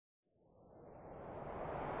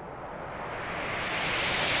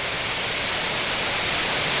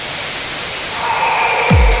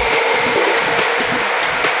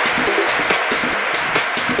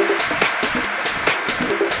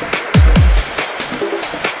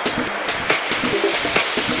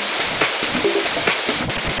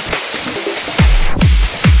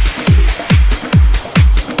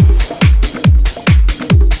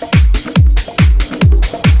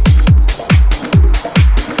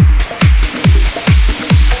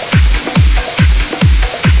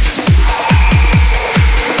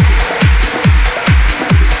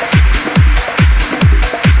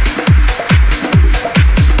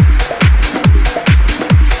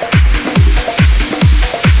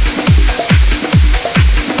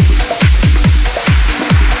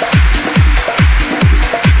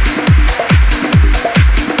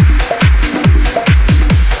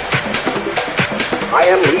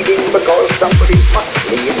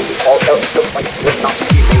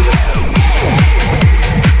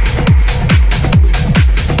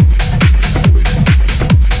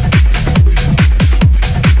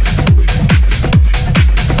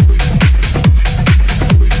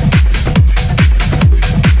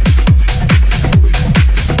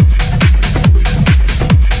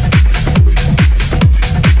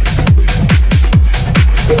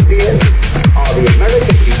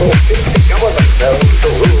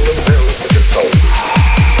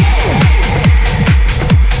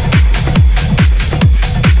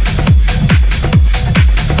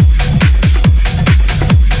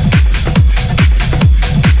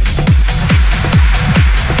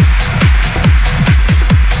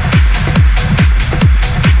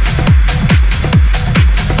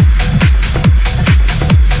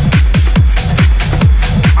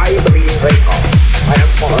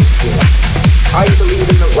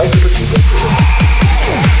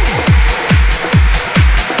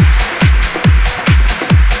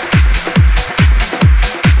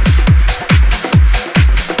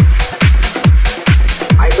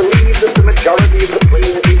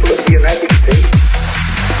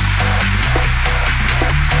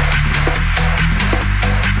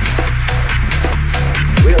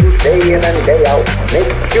day in and day out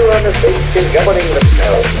make fewer mistakes in governing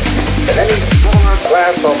themselves than any smaller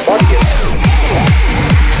class or body.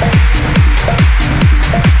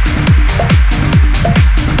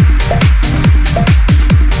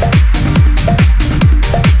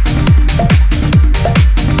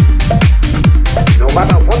 No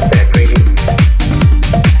matter what their training,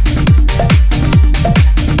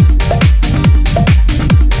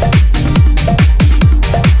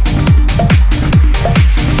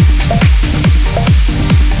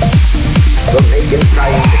 will make it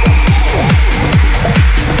trying to come.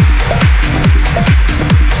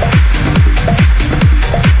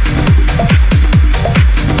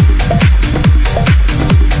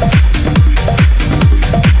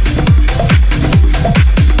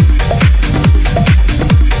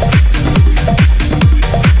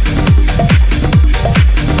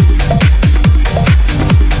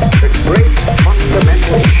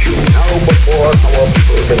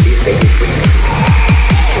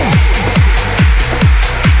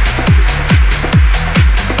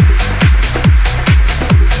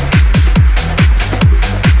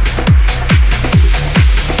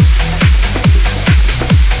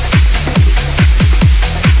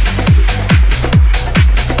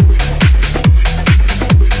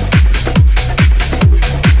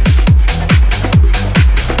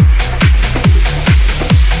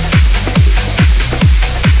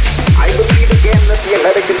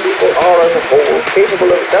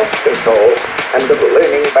 Capable of self-control and of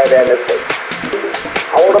learning by their mistakes.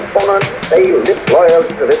 Our opponents say lip loyal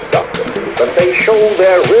to this doctrine, but they show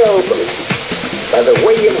their real belief by the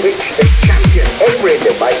way in which they champion every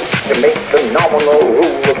device to make the nominal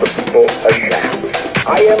rule of the people a sham.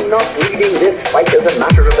 I am not leading this fight as a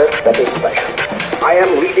matter of aesthetic pleasure. I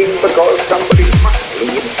am leading because somebody must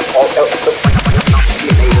lead, or else the fight will not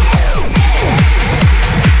be made of hell.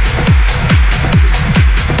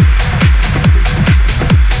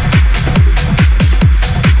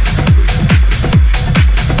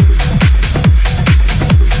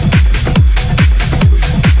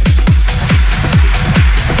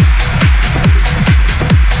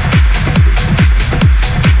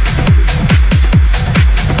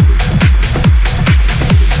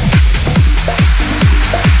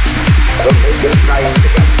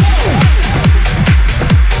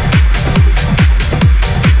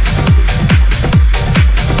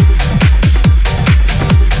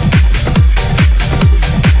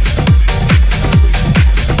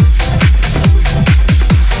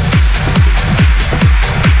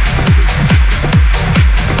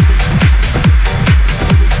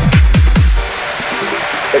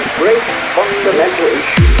 Fundamental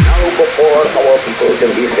issue now before our people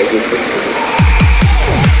can be stated free.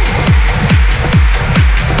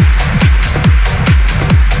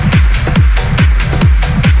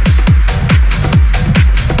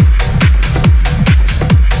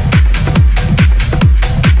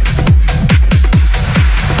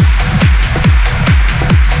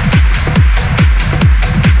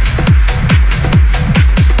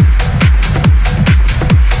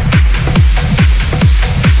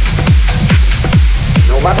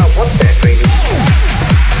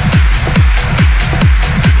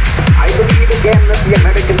 The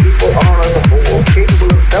American people are as a whole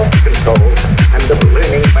capable of self-control and of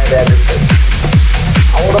learning by their mistakes.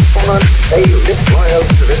 Our opponents say lip loyal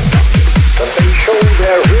to this doctrine, but they show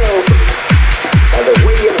their real belief by the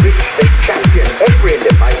way in which they champion every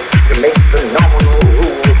device to make the nominal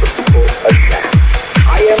rule of the people a sham.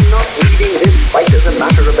 I am not leading this fight as a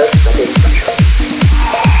matter of aesthetic pleasure.